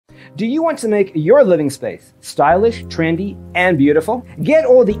Do you want to make your living space stylish, trendy, and beautiful? Get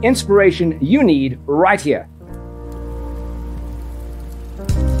all the inspiration you need right here.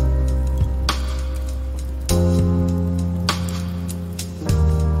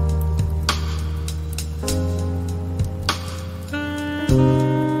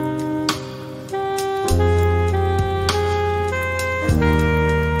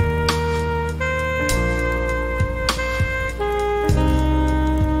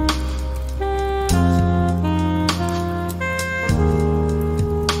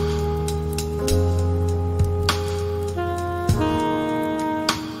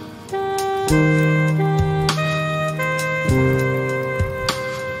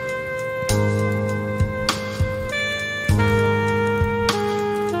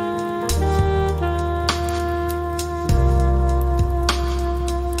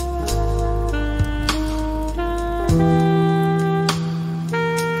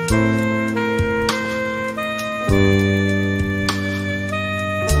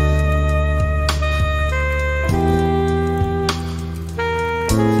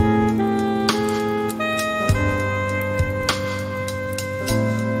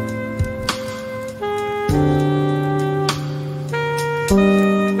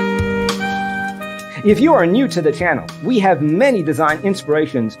 If you are new to the channel, we have many design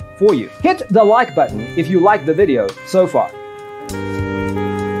inspirations for you. Hit the like button if you like the video so far.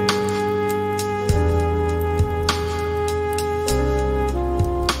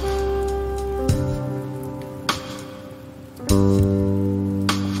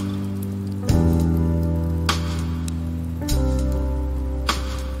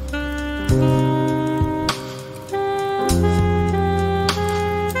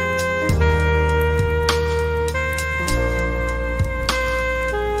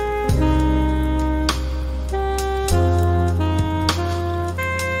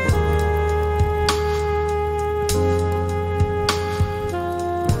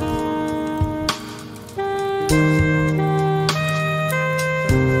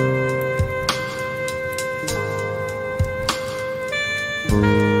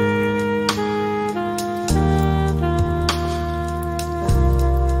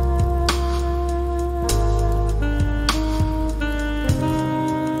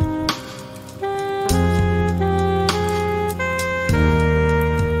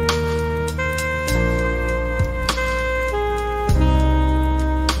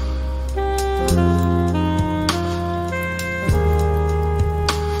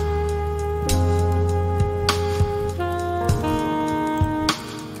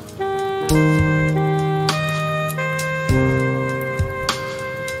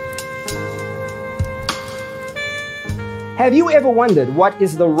 Have you ever wondered what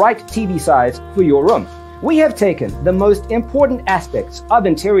is the right TV size for your room? We have taken the most important aspects of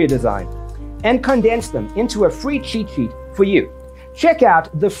interior design and condensed them into a free cheat sheet for you. Check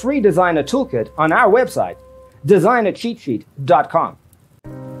out the free designer toolkit on our website, designercheatsheet.com.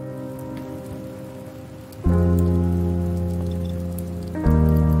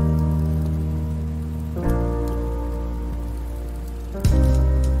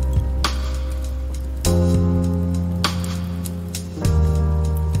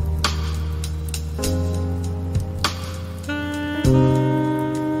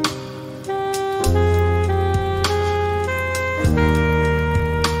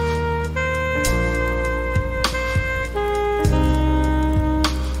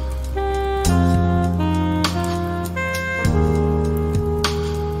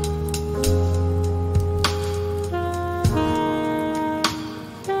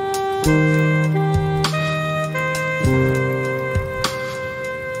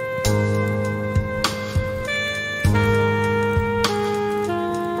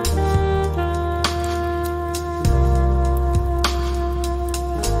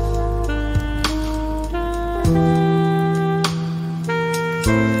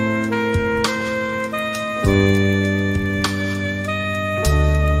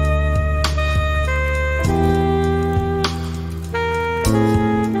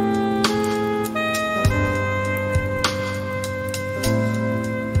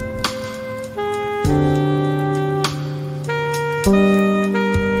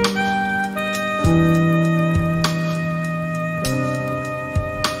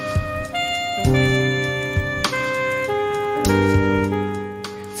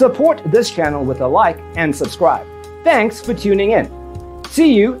 Support this channel with a like and subscribe. Thanks for tuning in.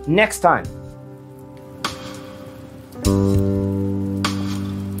 See you next time.